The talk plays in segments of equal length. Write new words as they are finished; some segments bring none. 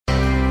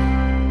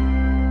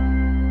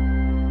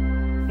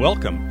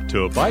Welcome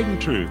to Abide in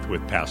Truth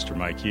with Pastor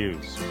Mike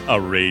Hughes,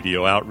 a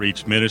radio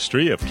outreach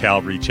ministry of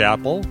Calvary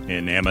Chapel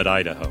in Emmett,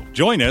 Idaho.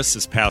 Join us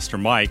as Pastor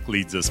Mike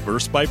leads us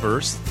verse by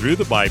verse through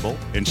the Bible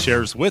and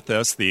shares with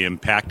us the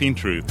impacting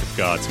truth of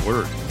God's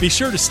Word. Be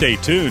sure to stay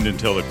tuned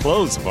until the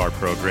close of our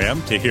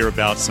program to hear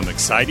about some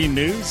exciting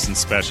news and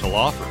special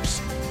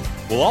offers.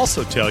 We'll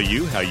also tell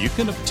you how you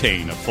can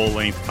obtain a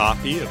full-length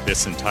copy of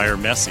this entire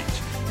message.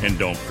 And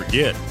don't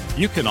forget,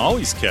 you can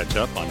always catch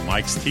up on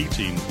Mike's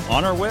teaching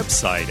on our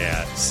website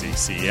at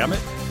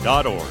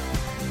ccemmett.org.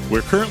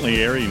 We're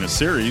currently airing a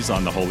series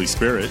on the Holy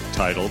Spirit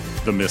titled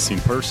The Missing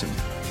Person.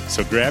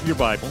 So grab your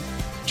Bible,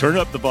 turn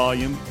up the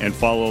volume, and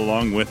follow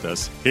along with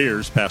us.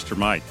 Here's Pastor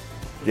Mike.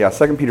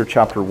 2 Peter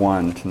chapter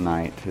 1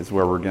 tonight is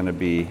where we're going to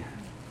be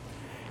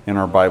in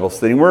our Bible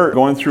study. We're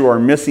going through our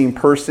Missing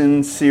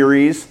Person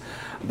series,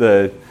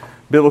 the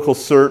biblical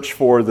search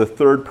for the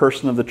third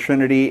person of the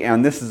Trinity,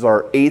 and this is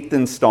our 8th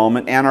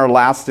installment and our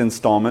last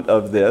installment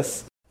of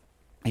this.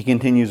 He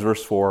continues,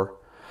 verse 4,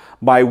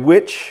 by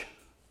which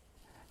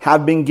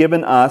have been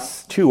given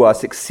to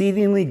us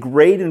exceedingly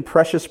great and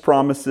precious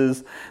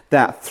promises,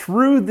 that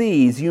through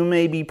these you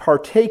may be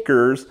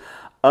partakers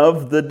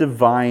of the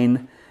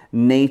divine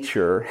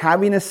nature,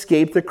 having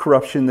escaped the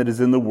corruption that is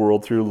in the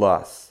world through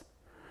lust.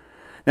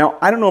 Now,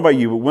 I don't know about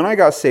you, but when I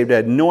got saved, I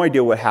had no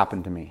idea what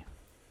happened to me.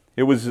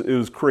 It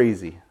was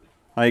crazy.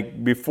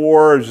 Like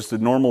before, I was just a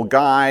normal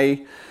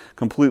guy,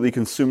 completely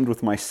consumed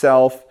with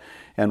myself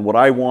and what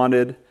I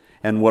wanted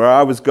and where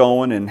I was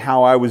going and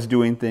how I was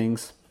doing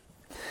things.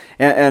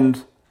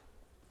 And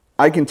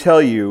I can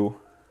tell you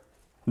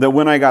that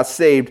when I got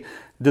saved,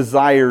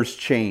 desires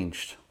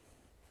changed.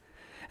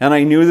 And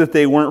I knew that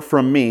they weren't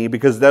from me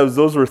because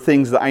those were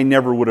things that I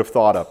never would have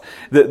thought of.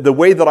 The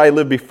way that I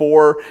lived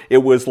before, it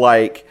was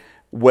like,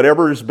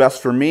 whatever is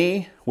best for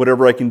me,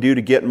 whatever I can do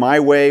to get my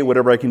way,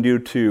 whatever I can do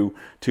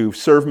to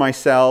serve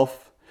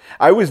myself.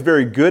 I was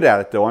very good at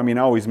it, though. I mean,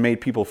 I always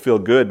made people feel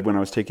good when I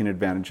was taking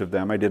advantage of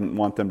them. I didn't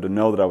want them to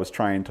know that I was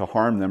trying to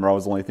harm them or I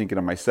was only thinking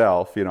of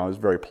myself. I was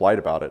very polite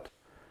about it.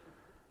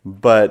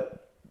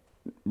 But,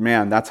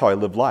 man, that's how I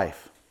live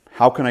life.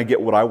 How can I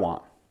get what I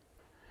want?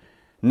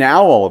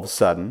 Now, all of a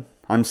sudden,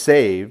 I'm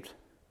saved.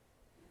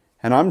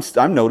 And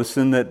I'm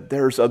noticing that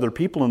there's other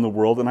people in the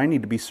world and I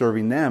need to be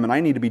serving them and I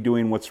need to be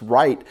doing what's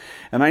right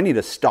and I need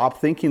to stop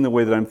thinking the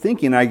way that I'm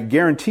thinking. I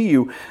guarantee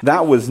you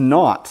that was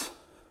not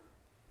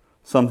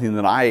something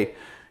that I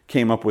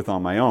came up with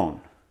on my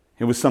own.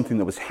 It was something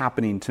that was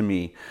happening to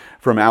me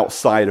from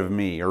outside of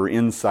me or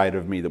inside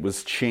of me that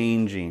was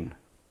changing.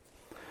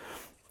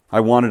 I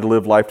wanted to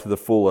live life to the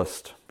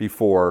fullest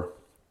before,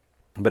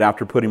 but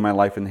after putting my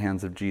life in the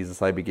hands of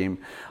Jesus, I began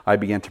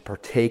to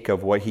partake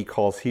of what he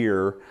calls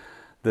here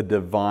the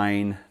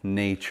divine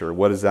nature.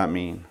 What does that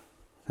mean?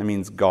 That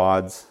means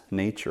God's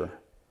nature.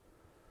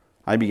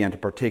 I began to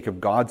partake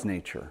of God's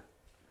nature.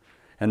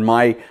 And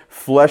my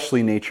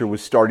fleshly nature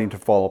was starting to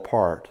fall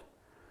apart.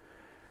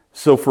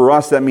 So for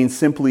us, that means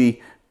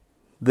simply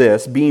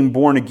this, being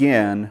born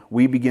again,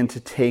 we begin to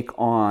take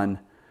on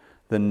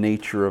the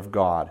nature of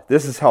God.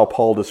 This is how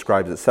Paul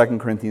describes it. 2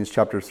 Corinthians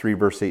chapter 3,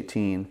 verse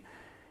 18.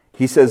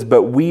 He says,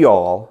 but we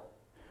all,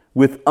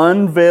 with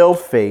unveiled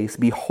face,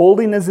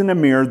 beholding as in a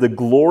mirror the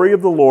glory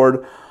of the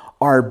Lord,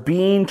 are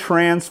being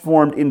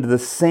transformed into the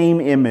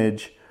same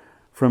image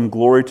from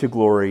glory to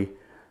glory,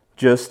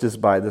 just as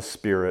by the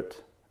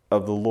Spirit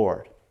of the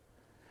Lord.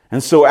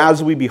 And so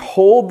as we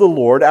behold the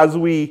Lord, as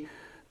we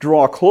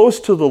draw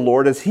close to the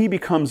Lord, as he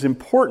becomes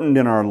important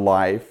in our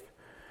life,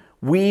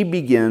 we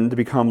begin to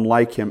become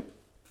like him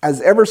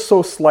as ever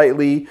so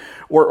slightly,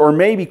 or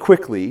maybe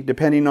quickly,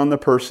 depending on the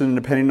person,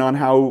 depending on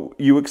how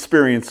you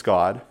experience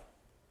God.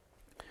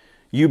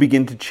 You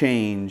begin to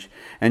change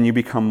and you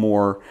become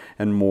more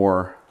and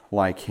more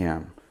like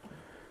him.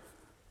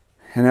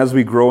 And as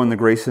we grow in the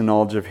grace and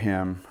knowledge of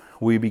him,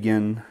 we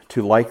begin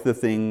to like the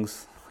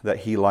things that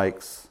he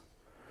likes,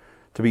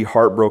 to be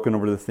heartbroken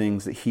over the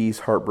things that he's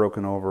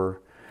heartbroken over.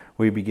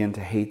 We begin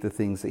to hate the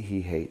things that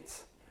he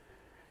hates.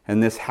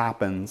 And this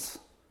happens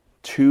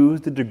to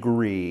the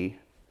degree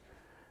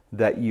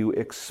that you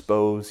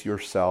expose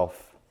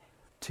yourself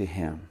to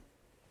him.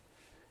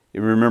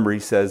 Remember, he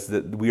says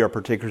that we are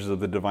partakers of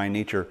the divine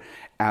nature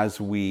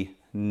as we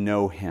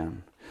know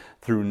him,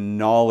 through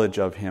knowledge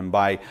of him,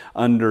 by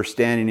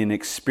understanding and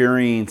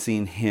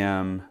experiencing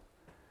him.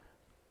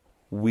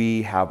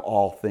 We have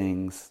all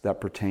things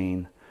that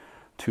pertain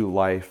to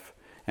life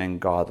and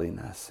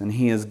godliness. And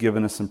he has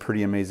given us some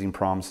pretty amazing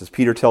promises.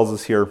 Peter tells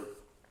us here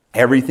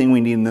everything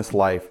we need in this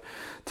life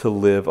to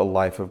live a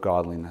life of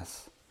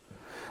godliness.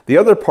 The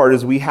other part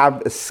is we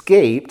have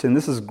escaped, and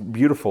this is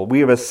beautiful, we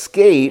have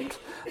escaped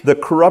the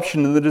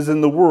corruption that is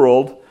in the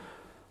world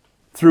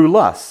through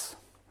lust.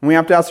 And we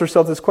have to ask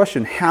ourselves this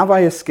question, have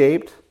I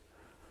escaped?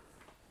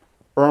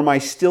 Or am I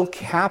still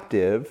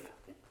captive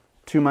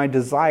to my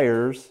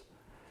desires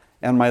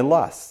and my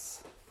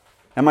lusts?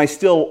 Am I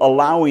still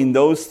allowing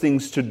those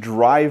things to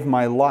drive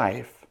my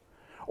life?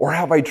 Or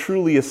have I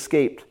truly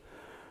escaped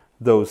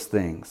those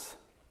things?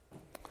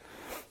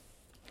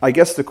 I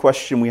guess the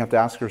question we have to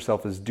ask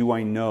ourselves is, do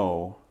I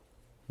know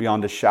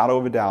beyond a shadow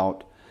of a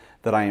doubt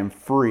that I am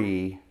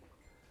free,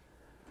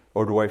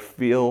 or do I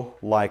feel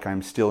like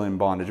I'm still in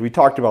bondage? We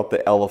talked about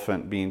the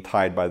elephant being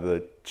tied by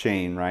the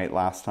chain, right,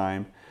 last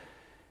time,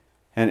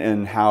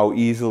 and how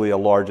easily a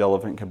large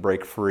elephant can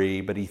break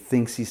free, but he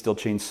thinks he's still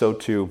chained. So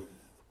too,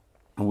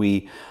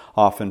 we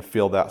often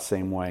feel that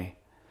same way.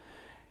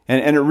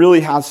 And it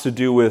really has to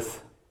do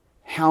with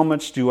how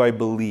much do I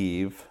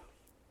believe,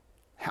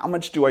 how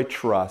much do I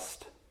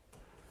trust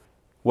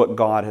what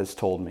God has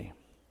told me.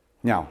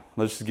 Now,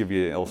 let's just give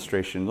you an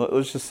illustration.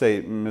 Let's just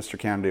say Mr.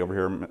 Kennedy over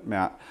here,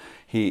 Matt,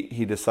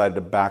 he decided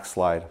to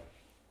backslide.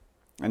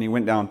 And he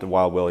went down to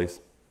Wild Willie's.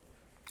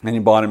 And he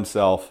bought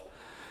himself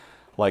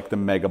like the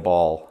Mega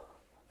Ball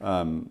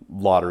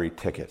lottery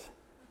ticket.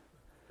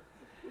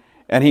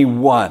 And he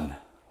won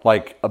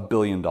like $1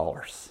 billion.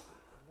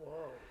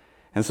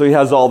 And so he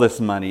has all this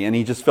money, and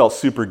he just felt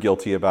super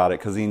guilty about it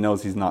because he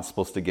knows he's not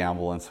supposed to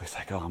gamble. And so he's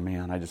like, oh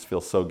man, I just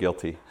feel so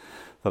guilty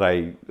that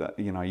I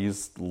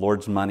used the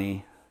Lord's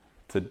money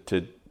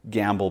to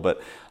gamble, but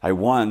I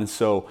won.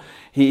 So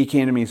he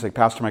came to me, he's like,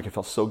 Pastor Mike, I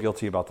felt so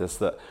guilty about this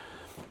that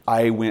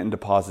I went and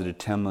deposited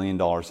 $10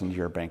 million into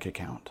your bank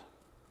account.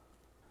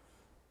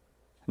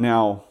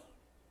 Now,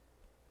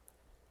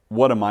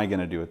 what am I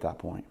going to do at that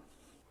point?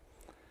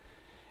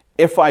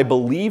 If I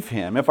believe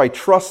him, if I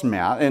trust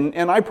Matt,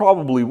 and I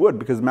probably would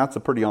because Matt's a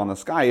pretty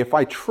honest guy, if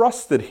I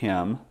trusted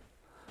him,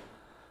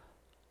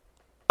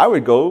 I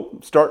would go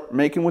start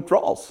making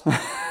withdrawals.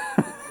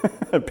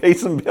 Pay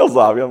some bills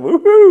off.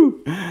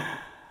 Woohoo!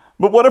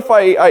 But what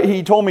if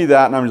he told me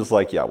that and I'm just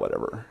like, yeah,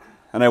 whatever.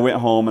 And I went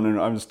home and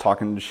I was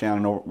talking to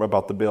Shannon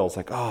about the bills.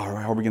 Like, oh,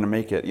 how are we going to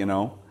make it,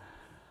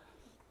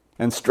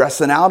 And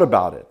stressing out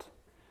about it.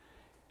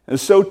 And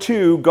so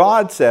too,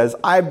 God says,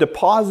 I've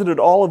deposited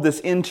all of this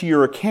into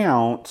your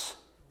account.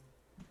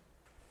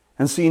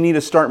 And so you need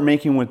to start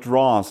making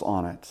withdrawals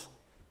on it.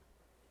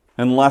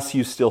 Unless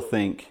you still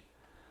think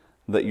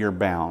that you're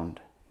bound,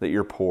 that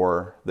you're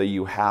poor, that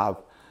you have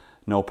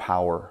no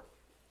power.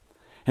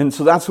 And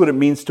so that's what it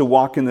means to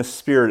walk in the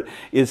Spirit,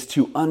 is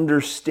to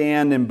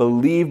understand and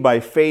believe by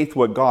faith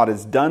what God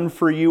has done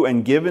for you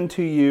and given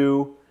to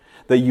you,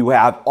 that you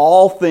have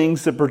all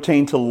things that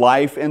pertain to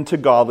life and to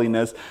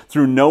godliness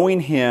through knowing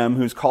Him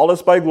who's called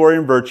us by glory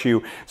and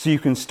virtue, so you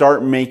can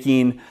start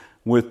making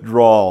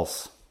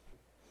withdrawals.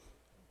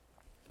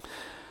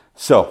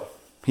 So,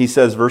 he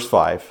says, verse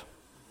 5,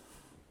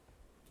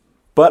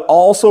 but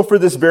also for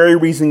this very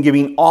reason,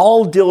 giving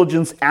all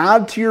diligence,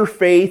 add to your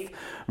faith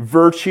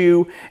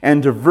virtue,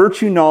 and to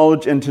virtue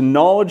knowledge, and to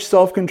knowledge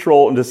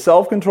self-control, and to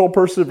self-control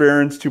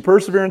perseverance, to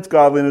perseverance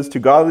godliness, to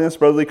godliness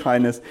brotherly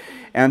kindness,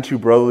 and to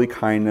brotherly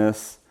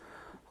kindness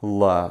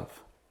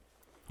love.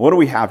 What do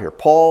we have here?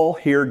 Paul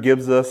here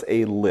gives us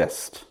a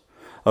list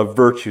of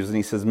virtues, and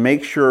he says,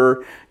 make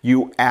sure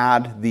you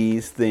add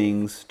these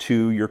things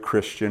to your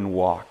Christian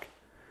walk.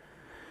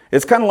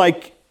 It's kind of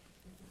like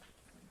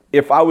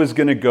if I was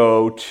going to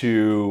go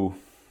to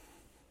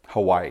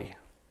Hawaii.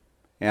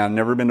 And I've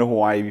never been to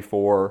Hawaii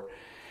before.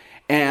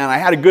 And I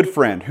had a good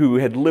friend who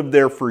had lived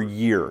there for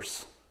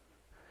years.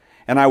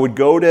 And I would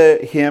go to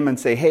him and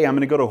say, hey, I'm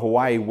going to go to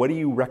Hawaii. What do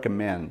you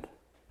recommend?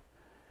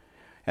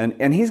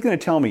 And he's going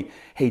to tell me,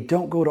 hey,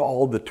 don't go to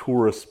all the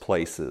tourist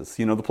places,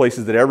 the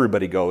places that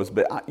everybody goes.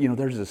 But,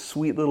 there's a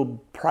sweet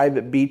little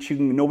private beach.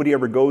 Nobody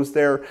ever goes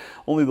there.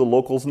 Only the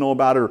locals know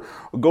about it. Or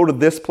go to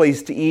this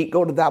place to eat.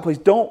 Go to that place.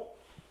 Don't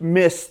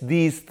miss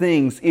these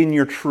things in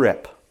your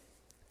trip.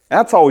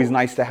 That's always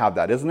nice to have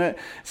that, isn't it?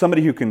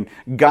 Somebody who can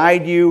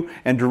guide you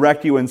and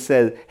direct you and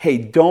say, hey,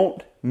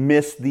 don't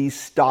miss these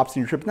stops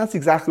in your trip. And that's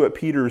exactly what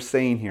Peter is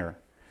saying here.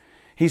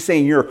 He's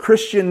saying you're a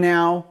Christian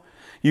now.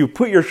 You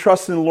put your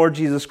trust in the Lord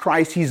Jesus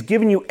Christ. He's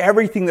given you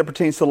everything that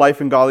pertains to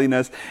life and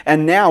godliness.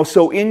 And now,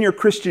 so in your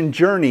Christian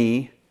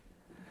journey,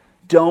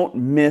 don't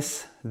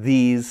miss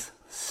these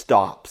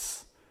stops.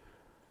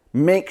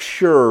 Make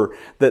sure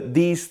that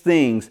these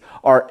things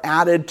are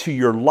added to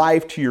your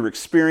life, to your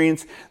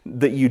experience,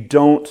 that you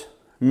don't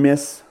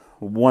miss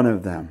one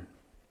of them.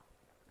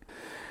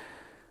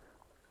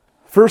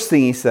 First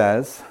thing he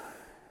says,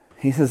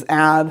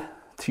 add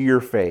to your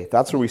faith.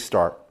 That's where we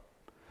start.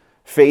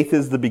 Faith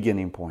is the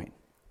beginning point.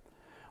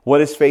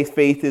 What is faith?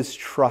 Faith is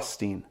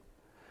trusting.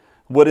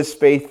 What is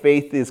faith?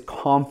 Faith is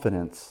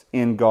confidence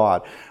in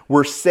God.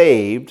 We're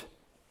saved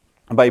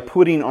by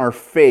putting our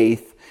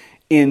faith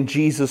in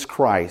Jesus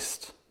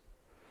Christ.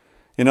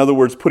 In other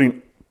words,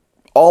 putting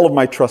all of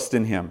my trust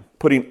in Him.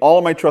 Putting all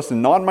of my trust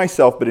in not in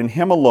myself, but in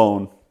Him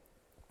alone.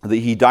 That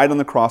He died on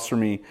the cross for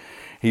me.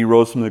 He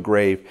rose from the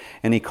grave.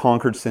 And He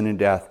conquered sin and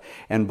death.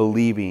 And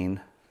believing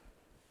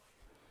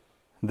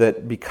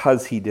that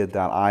because He did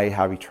that, I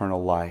have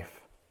eternal life.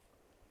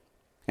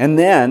 And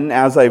then,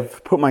 as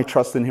I've put my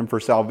trust in Him for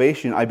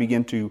salvation, I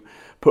begin to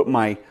put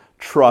my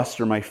trust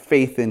or my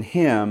faith in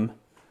Him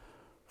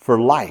for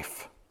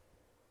life.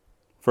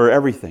 For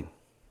everything.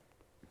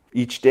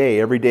 Each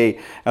day, every day,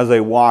 as I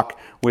walk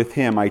with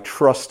Him, I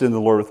trust in the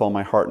Lord with all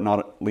my heart,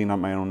 not lean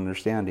on my own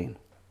understanding.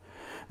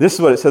 This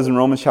is what it says in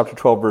Romans chapter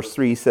 12, verse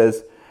 3. He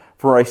says,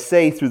 for I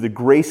say, through the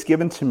grace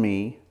given to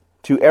me,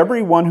 To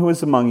every one who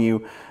is among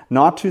you,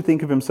 not to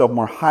think of himself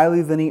more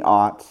highly than he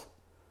ought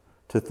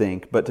to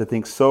think, but to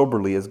think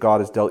soberly as God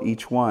has dealt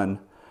each one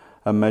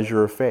a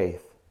measure of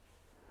faith.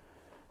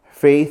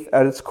 Faith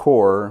at its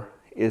core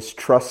is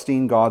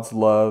trusting God's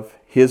love,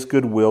 His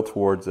goodwill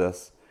towards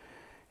us,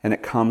 and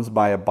it comes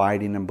by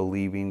abiding and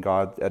believing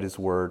God at His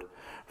word,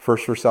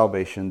 first for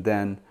salvation,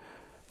 then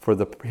for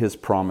His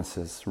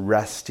promises,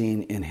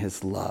 resting in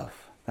His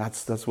love.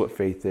 That's what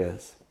faith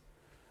is.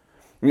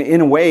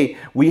 In a way,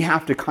 we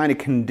have to kind of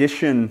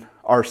condition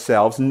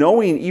ourselves,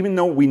 knowing, even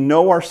though we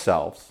know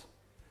ourselves,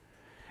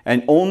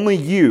 and only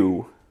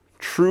you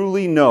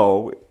truly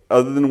know,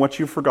 other than what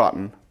you've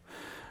forgotten,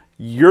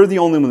 you're the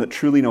only one that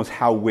truly knows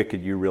how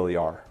wicked you really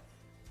are.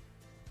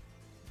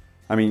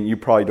 I mean, you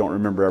probably don't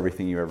remember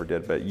everything you ever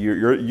did, but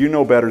you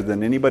know better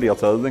than anybody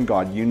else other than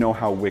God. You know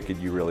how wicked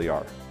you really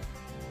are.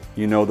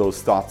 You know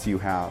those thoughts you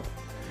have.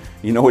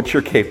 You know what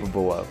you're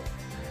capable of.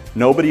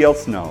 Nobody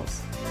else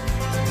knows.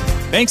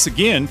 Thanks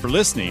again for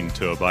listening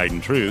to Abide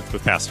in Truth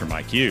with Pastor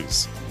Mike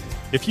Hughes.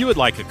 If you would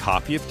like a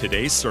copy of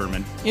today's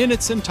sermon in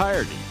its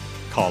entirety,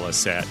 call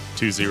us at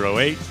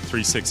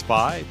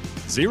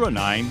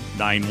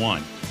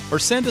 208-365-0991 or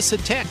send us a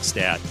text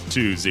at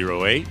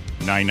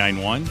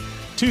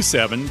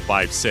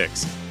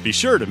 208-991-2756. Be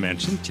sure to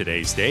mention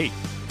today's date.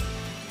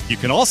 You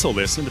can also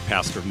listen to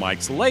Pastor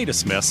Mike's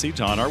latest message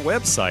on our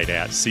website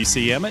at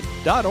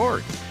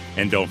ccemmett.org.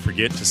 And don't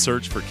forget to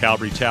search for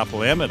Calvary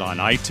Chapel Emmett on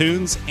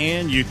iTunes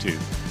and YouTube.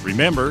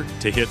 Remember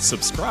to hit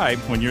subscribe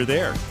when you're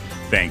there.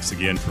 Thanks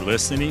again for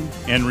listening,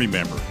 and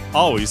remember,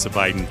 always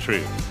abide in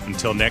truth.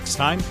 Until next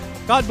time,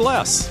 God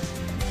bless.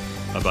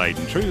 Abide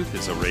in Truth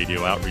is a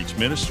radio outreach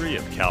ministry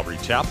of Calvary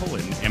Chapel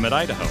in Emmett,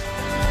 Idaho.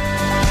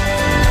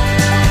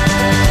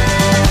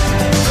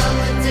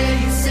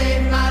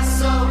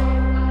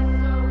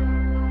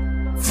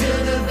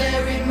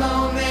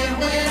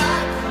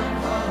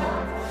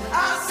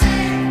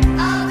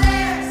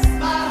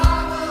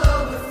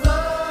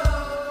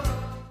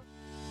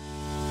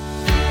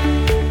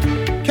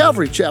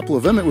 Calvary Chapel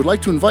of Emmett would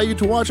like to invite you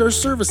to watch our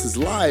services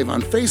live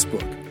on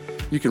Facebook.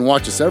 You can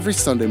watch us every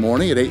Sunday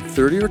morning at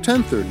 8:30 or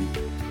 10:30.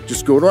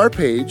 Just go to our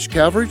page,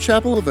 Calvary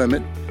Chapel of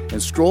Emmett,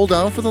 and scroll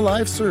down for the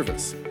live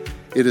service.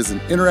 It is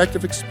an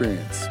interactive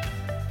experience.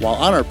 While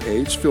on our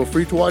page, feel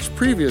free to watch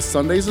previous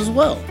Sundays as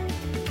well.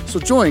 So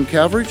join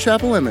Calvary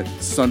Chapel Emmett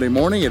Sunday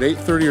morning at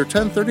 8:30 or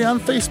 10:30 on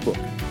Facebook.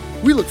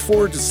 We look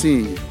forward to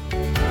seeing you.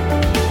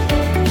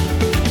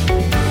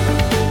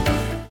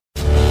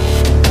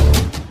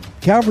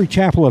 Calvary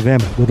Chapel of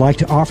Emmett would like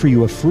to offer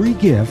you a free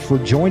gift for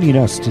joining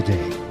us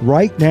today.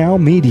 Right Now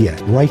Media.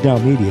 Right Now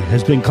Media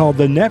has been called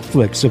the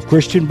Netflix of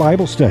Christian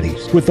Bible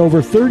studies. With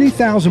over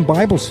 30,000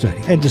 Bible study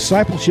and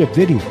discipleship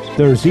videos,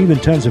 there's even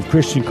tons of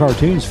Christian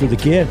cartoons for the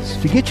kids.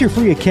 To get your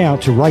free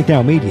account to Right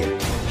Now Media,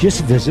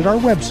 just visit our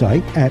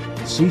website at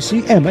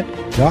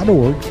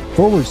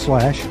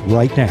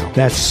ccemmett.org/rightnow.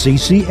 That's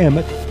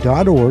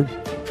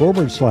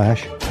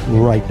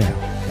ccemmett.org/rightnow.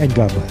 And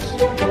God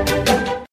bless.